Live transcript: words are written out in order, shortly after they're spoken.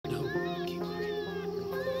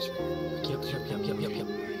Yep.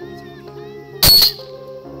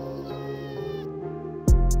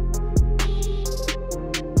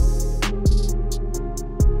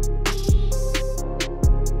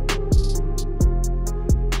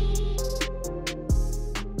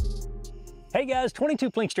 Hey guys, 22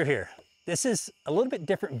 Plinkster here. This is a little bit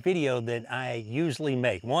different video than I usually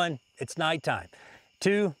make. One, it's nighttime.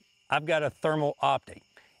 Two, I've got a thermal optic.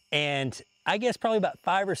 And I guess probably about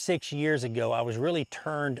 5 or 6 years ago, I was really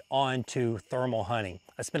turned on to thermal hunting.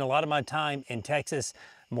 I spent a lot of my time in Texas,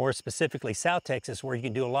 more specifically South Texas, where you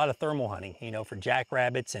can do a lot of thermal hunting, you know, for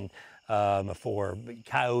jackrabbits and for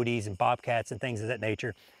coyotes and bobcats and things of that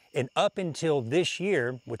nature. And up until this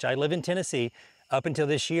year, which I live in Tennessee, up until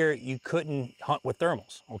this year, you couldn't hunt with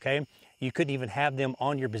thermals, okay? You couldn't even have them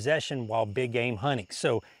on your possession while big game hunting.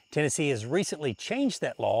 So Tennessee has recently changed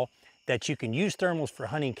that law that you can use thermals for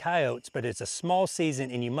hunting coyotes, but it's a small season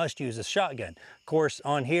and you must use a shotgun. Of course,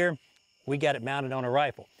 on here, we got it mounted on a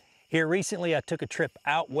rifle. Here recently, I took a trip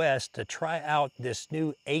out west to try out this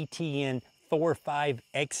new ATN ThOR 5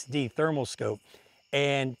 XD thermal scope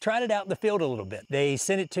and tried it out in the field a little bit. They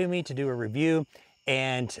sent it to me to do a review,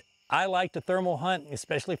 and I like to thermal hunt,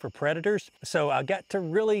 especially for predators. So I got to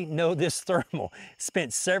really know this thermal.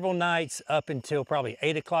 Spent several nights up until probably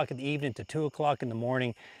 8 o'clock in the evening to 2 o'clock in the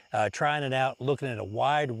morning, trying it out, looking at a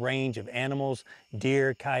wide range of animals,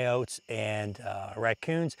 deer, coyotes, and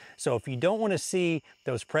raccoons. So if you don't want to see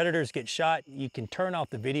those predators get shot, you can turn off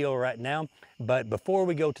the video right now. But before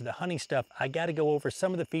we go to the hunting stuff, I got to go over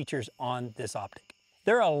some of the features on this optic.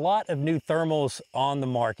 There are a lot of new thermals on the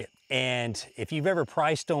market, and if you've ever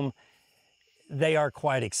priced them, they are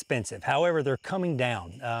quite expensive. However, they're coming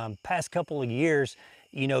down. Past couple of years,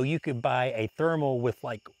 you know, you could buy a thermal with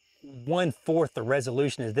like 1/4 the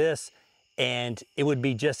resolution of this, and it would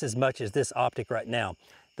be just as much as this optic right now.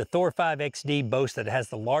 The ThOR 5 XD boasts that it has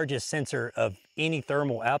the largest sensor of any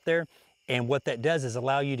thermal out there. And what that does is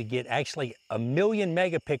allow you to get actually 1,000,000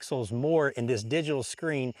 megapixels more in this digital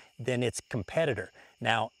screen than its competitor.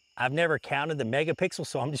 Now, I've never counted the megapixels,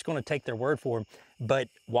 so I'm just going to take their word for them. But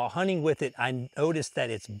while hunting with it, I noticed that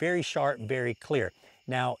it's very sharp, very clear.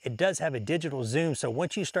 Now, it does have a digital zoom, so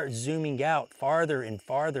once you start zooming out farther and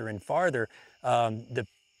farther and farther,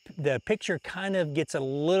 the picture kind of gets a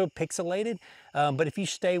little pixelated. But if you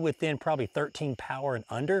stay within probably 13 power and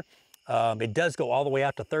under, it does go all the way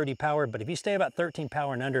out to 30 power, but if you stay about 13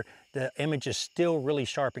 power and under, the image is still really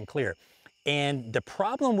sharp and clear. And the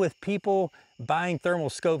problem with people buying thermal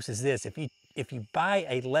scopes is this: if you buy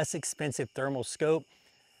a less expensive thermal scope,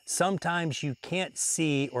 sometimes you can't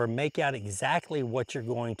see or make out exactly what you're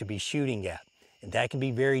going to be shooting at. And that can be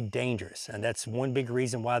very dangerous. And that's one big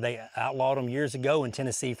reason why they outlawed them years ago in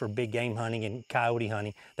Tennessee for big game hunting and coyote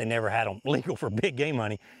hunting. They never had them legal for big game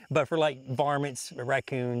hunting, but for like varmints,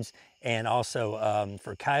 raccoons, and also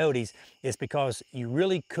for coyotes, it's because you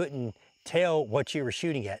really couldn't tell what you were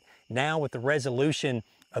shooting at. Now with the resolution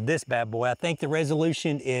of this bad boy, I think the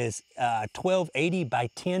resolution is 1280 by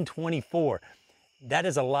 1024. That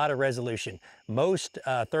is a lot of resolution. Most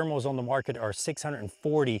thermals on the market are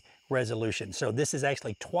 640 resolution. So this is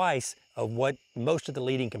actually twice of what most of the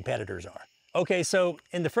leading competitors are. Okay, so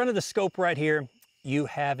in the front of the scope right here, you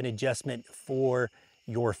have an adjustment for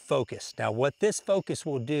your focus. Now what this focus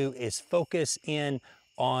will do is focus in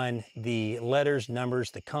on the letters,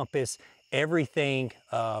 numbers, the compass, everything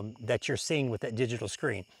that you're seeing with that digital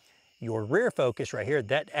screen. Your rear focus right here,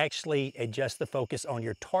 that actually adjusts the focus on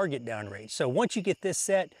your target downrange. So once you get this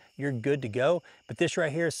set, you're good to go. But this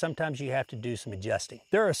right here, sometimes you have to do some adjusting.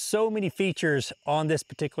 There are so many features on this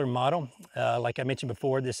particular model. Like I mentioned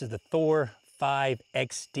before, this is the ThOR 5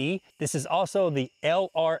 XD. This is also the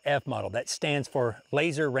LRF model. That stands for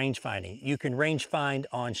laser range finding. You can range find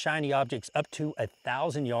on shiny objects up to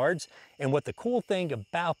 1,000 yards. And what the cool thing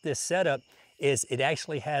about this setup is it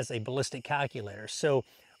actually has a ballistic calculator. So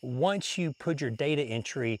once you put your data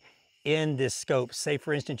entry in this scope, say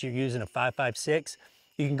for instance you're using a 5.56,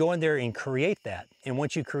 you can go in there and create that. And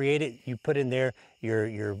once you create it, you put in there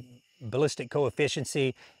your ballistic coefficient,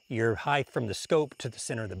 your height from the scope to the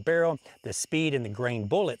center of the barrel, the speed and the grain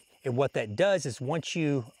bullet. And what that does is once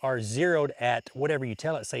you are zeroed at whatever you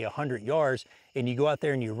tell it, say 100 yards, and you go out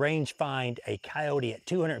there and you range find a coyote at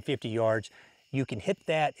 250 yards, you can hit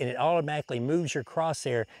that and it automatically moves your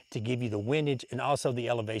crosshair to give you the windage and also the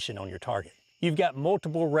elevation on your target. You've got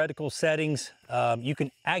multiple reticle settings. You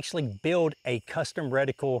can actually build a custom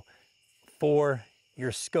reticle for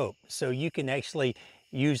your scope. So you can actually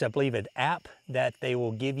use, I believe, an app that they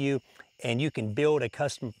will give you, and you can build a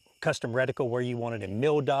custom custom reticle where you want it in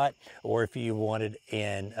mil dot, or if you want it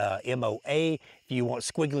in MOA, if you want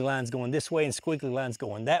squiggly lines going this way and squiggly lines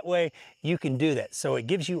going that way, you can do that. So it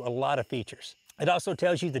gives you a lot of features. It also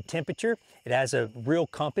tells you the temperature. It has a real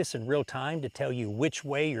compass in real time to tell you which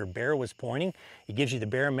way your barrel is pointing. It gives you the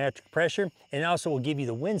barometric pressure, and it also will give you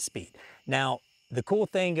the wind speed. Now, the cool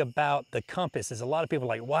thing about the compass is a lot of people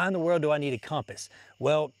are like, why in the world do I need a compass?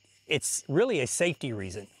 Well, it's really a safety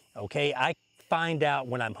reason, okay? I find out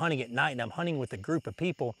when I'm hunting at night and I'm hunting with a group of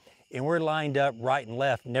people and we're lined up right and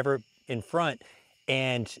left, never in front,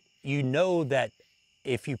 and you know that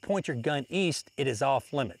if you point your gun east, it is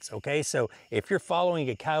off limits, okay? So if you're following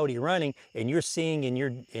a coyote running and you're seeing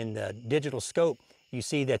in the digital scope, you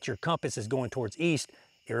see that your compass is going towards east,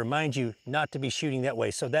 it reminds you not to be shooting that way.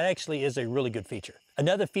 So that actually is a really good feature.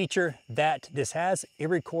 Another feature that this has, it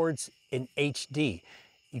records in HD.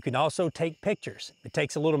 You can also take pictures. It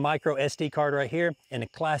takes a little micro SD card right here, and a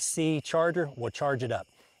Class C charger will charge it up.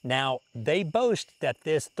 Now, they boast that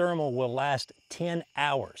this thermal will last 10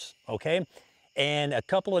 hours, okay? And a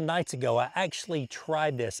couple of nights ago, I actually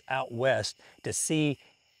tried this out west to see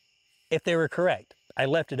if they were correct. I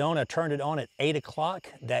left it on, I turned it on at 8 o'clock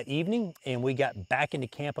that evening, and we got back into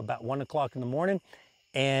camp about 1 o'clock in the morning,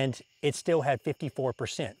 and it still had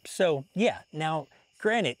 54%. So yeah, now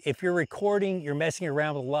granted, if you're recording, you're messing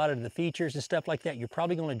around with a lot of the features and stuff like that, you're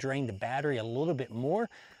probably gonna drain the battery a little bit more,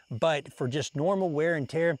 but for just normal wear and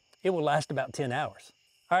tear, it will last about 10 hours.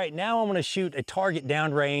 All right, now I'm gonna shoot a target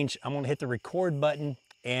downrange. I'm gonna hit the record button,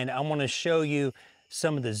 and I'm gonna show you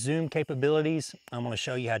some of the zoom capabilities. I'm gonna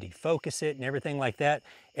show you how to focus it and everything like that.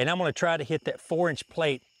 And I'm gonna try to hit that 4-inch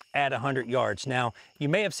plate at 100 yards. Now, you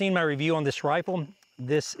may have seen my review on this rifle.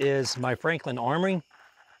 This is my Franklin Armory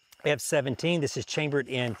F17. This is chambered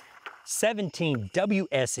in 17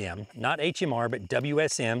 WSM, not HMR, but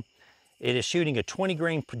WSM. It is shooting a 20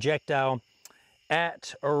 grain projectile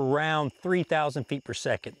at around 3,000 feet per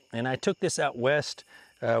second. And I took this out west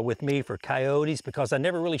with me for coyotes because I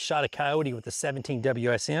never really shot a coyote with the 17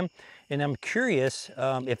 WSM. And I'm curious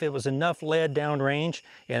if it was enough lead downrange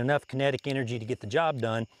and enough kinetic energy to get the job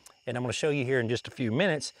done. And I'm gonna show you here in just a few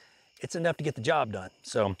minutes, it's enough to get the job done.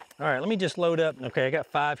 So, all right, let me just load up. Okay, I got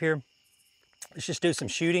 5 here. Let's just do some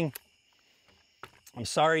shooting. I'm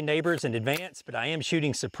sorry, neighbors, in advance, but I am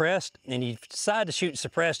shooting suppressed, and you decide to shoot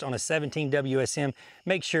suppressed on a 17 WSM,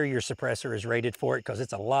 make sure your suppressor is rated for it because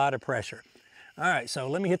it's a lot of pressure. All right, so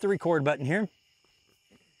let me hit the record button here.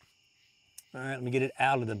 All right, let me get it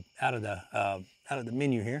out of the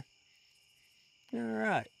menu here. All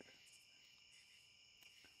right.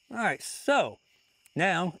 All right, so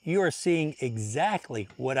now you are seeing exactly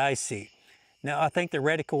what I see. Now, I think the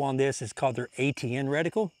reticle on this is called their ATN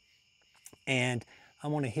reticle, and I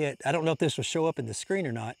want to hit, I don't know if this will show up in the screen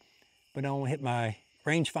or not, but I want to hit my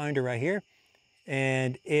rangefinder right here.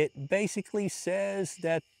 And it basically says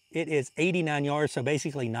that it is 89 yards, so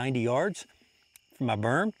basically 90 yards from my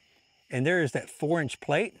berm. And there is that 4-inch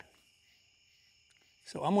plate.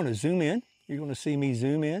 So I'm going to zoom in. You're going to see me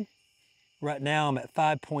zoom in. Right now I'm at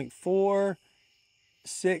 5.4,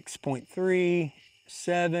 6.3,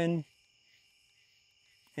 7,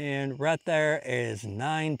 and right there is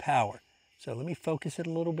 9 power. So let me focus it a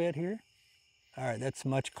little bit here. All right, that's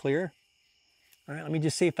much clearer. All right, let me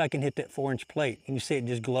just see if I can hit that 4-inch plate. You can see it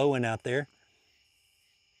just glowing out there.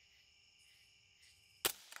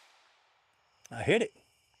 I hit it.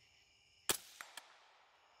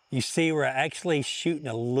 You see we're actually shooting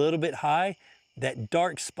a little bit high. That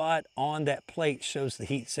dark spot on that plate shows the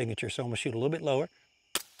heat signature. So I'm gonna shoot a little bit lower.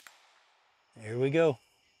 There we go.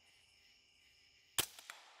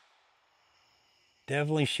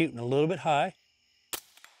 Definitely shooting a little bit high.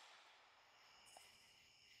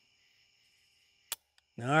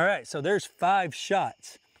 All right, so there's 5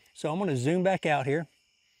 shots. So I'm gonna zoom back out here.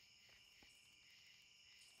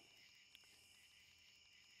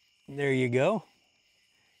 There you go.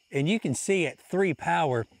 And you can see at 3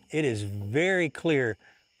 power, it is very clear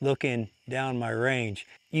looking down my range.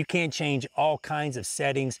 You can change all kinds of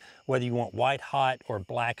settings, whether you want white hot or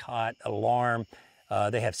black hot, alarm.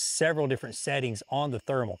 They have several different settings on the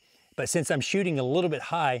thermal. But since I'm shooting a little bit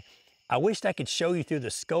high, I wished I could show you through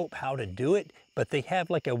the scope how to do it, but they have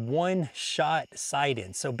like a 1-shot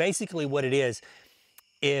sight-in. So basically what it is,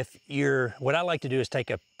 what I like to do is take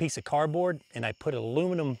a piece of cardboard and I put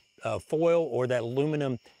aluminum foil or that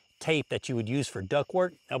aluminum tape that you would use for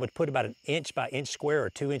ductwork. I would put about 1 inch by inch square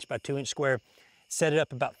or 2 inch by 2 inch square, set it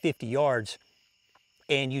up about 50 yards,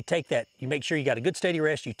 and you take that, you make sure you got a good steady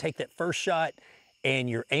rest, you take that first shot and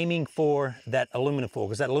you're aiming for that aluminum foil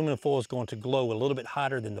because that aluminum foil is going to glow a little bit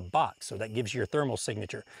hotter than the box, so that gives you your thermal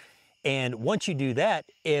signature. And once you do that,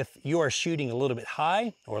 if you are shooting a little bit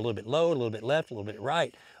high or a little bit low, a little bit left, a little bit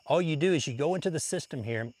right, all you do is you go into the system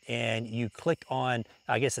here and you click on,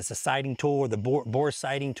 I guess it's a sighting tool or the bore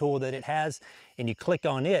sighting tool that it has, and you click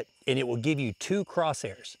on it and it will give you two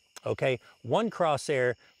crosshairs. Okay, one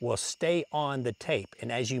crosshair will stay on the tape,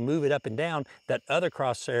 and as you move it up and down, that other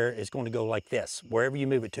crosshair is going to go like this, wherever you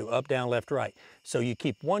move it to, up, down, left, right. So you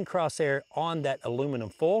keep one crosshair on that aluminum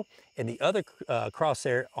foil and the other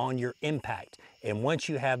crosshair on your impact. And once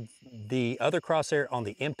you have the other crosshair on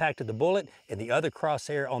the impact of the bullet and the other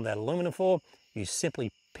crosshair on that aluminum foil, you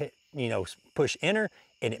simply push enter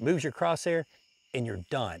and it moves your crosshair and you're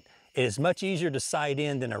done. It is much easier to sight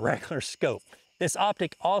in than a regular scope. This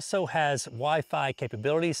optic also has Wi-Fi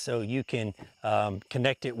capabilities, so you can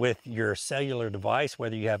connect it with your cellular device,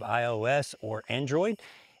 whether you have iOS or Android.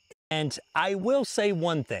 And I will say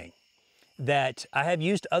one thing, that I have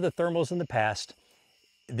used other thermals in the past.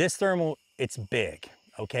 This thermal, it's big,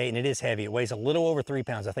 okay, and it is heavy. It weighs a little over 3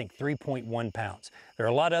 pounds, I think 3.1 pounds. There are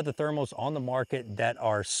a lot of other thermals on the market that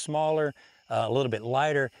are smaller, a little bit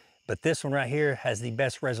lighter, but this one right here has the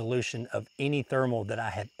best resolution of any thermal that I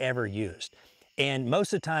have ever used. And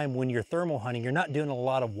most of the time when you're thermal hunting, you're not doing a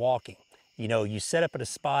lot of walking. You know, you set up at a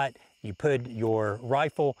spot, you put your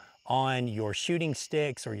rifle on your shooting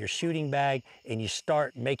sticks or your shooting bag, and you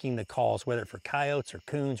start making the calls, whether for coyotes or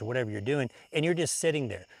coons or whatever you're doing, and you're just sitting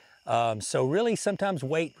there. So really, sometimes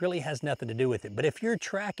weight really has nothing to do with it. But if you're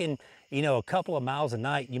tracking, a couple of miles a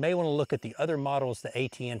night, you may want to look at the other models that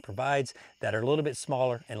ATN provides that are a little bit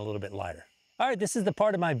smaller and a little bit lighter. All right, this is the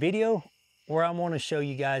part of my video where I want to show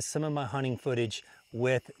you guys some of my hunting footage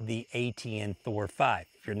with the ATN ThOR 5.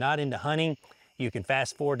 If you're not into hunting, you can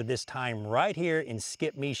fast forward to this time right here and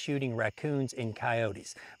skip me shooting raccoons and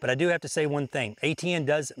coyotes. But I do have to say one thing. ATN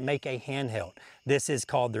does make a handheld. This is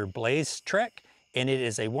called their Blaze Trek, and it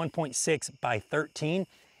is a 1.6 by 13.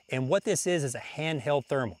 And what this is a handheld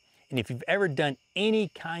thermal. And if you've ever done any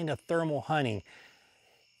kind of thermal hunting,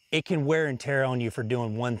 it can wear and tear on you for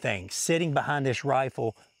doing one thing, sitting behind this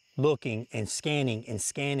rifle, looking and scanning and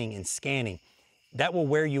scanning and scanning. That will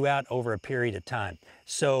wear you out over a period of time.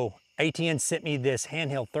 So ATN sent me this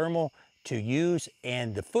handheld thermal to use,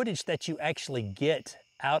 and the footage that you actually get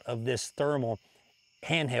out of this thermal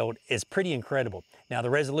handheld is pretty incredible. Now the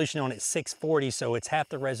resolution on it's 640, so it's half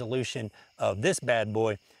the resolution of this bad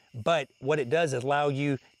boy, but what it does is allow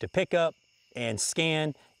you to pick up and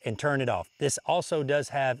scan and turn it off. This also does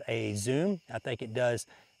have a zoom. I think it does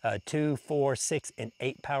 2, 4, 6, and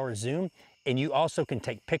 8 power zoom. And you also can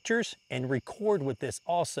take pictures and record with this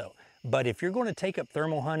also. But if you're going to take up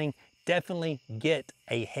thermal hunting, definitely get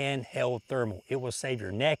a handheld thermal. It will save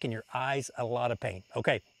your neck and your eyes a lot of pain.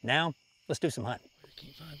 Okay, now let's do some hunting. I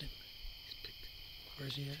can't find him. He's picked.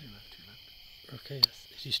 Where's he at? Two left. Okay,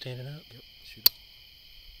 is he standing up? Yep, shoot him.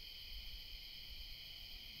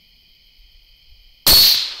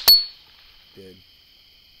 Dead.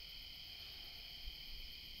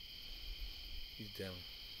 He's down.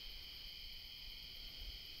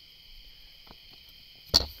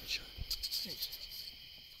 Good shot. Thanks.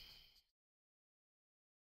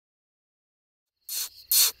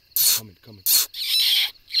 He's coming.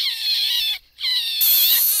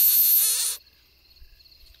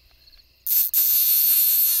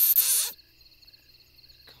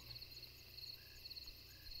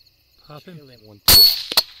 Pop him. Kill him. One.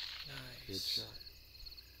 Nice. Good shot.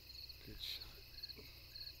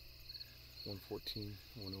 114,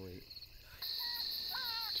 108,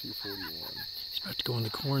 241. He's about to go in the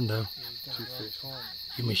corn though. Yeah, 250.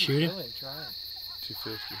 You may shoot him?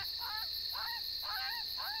 250.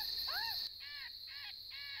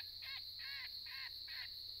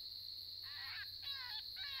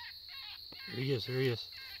 There he is.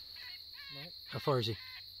 Nope. How far is he?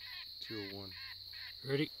 201.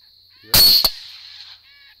 Ready? Yep.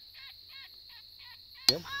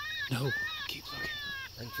 Yep. No. Keep looking.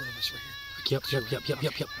 Right in front of us, right here. Yep. All right,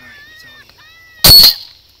 it's all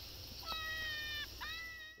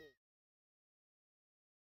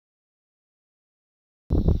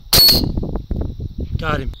you.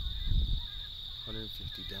 Got him.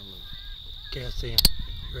 150 down low. Okay, I see him.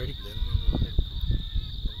 You ready? Let him know. Let him go.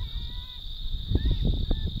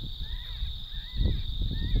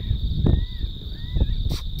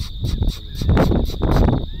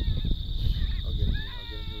 I'll get him here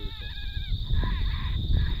to go.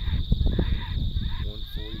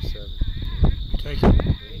 147. Take him.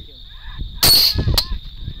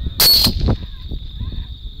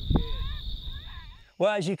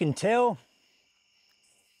 Well, as you can tell,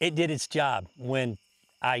 it did its job when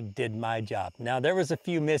I did my job. Now, there was a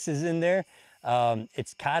few misses in there.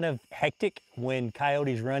 It's kind of hectic when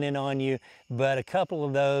coyotes run in on you, but a couple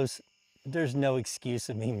of those, there's no excuse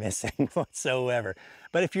of me missing whatsoever.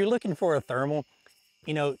 But if you're looking for a thermal,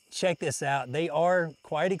 you know, check this out. They are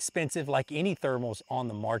quite expensive, like any thermals on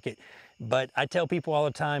the market. But I tell people all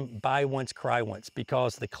the time, buy once, cry once,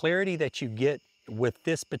 because the clarity that you get with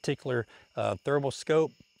this particular thermal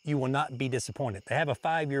scope, you will not be disappointed. They have a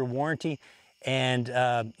 5-year warranty, and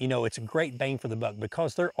you know, it's a great bang for the buck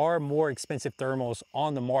because there are more expensive thermals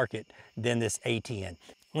on the market than this ATN.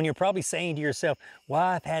 When you're probably saying to yourself, well,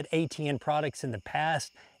 I've had ATN products in the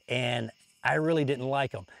past and I really didn't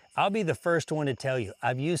like them. I'll be the first one to tell you,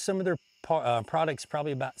 I've used some of their products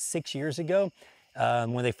probably about 6 years ago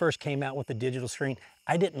when they first came out with the digital screen.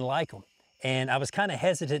 I didn't like them. And I was kind of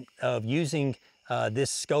hesitant of using this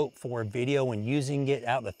scope for video and using it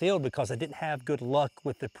out in the field because I didn't have good luck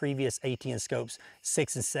with the previous ATN scopes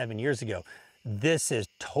 6 and 7 years ago. This is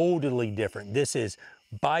totally different. This is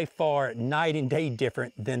by far night and day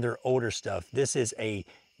different than their older stuff. This is a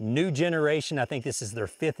new generation. I think this is their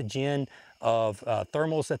 5th gen of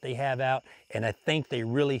thermals that they have out, and I think they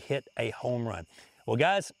really hit a home run. Well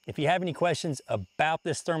guys, if you have any questions about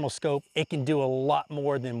this thermal scope, it can do a lot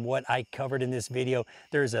more than what I covered in this video.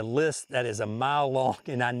 There's a list that is a mile long,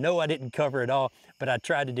 and I know I didn't cover it all, but I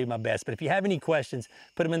tried to do my best. But if you have any questions,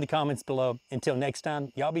 put them in the comments below. Until next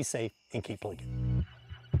time, y'all be safe and keep looking.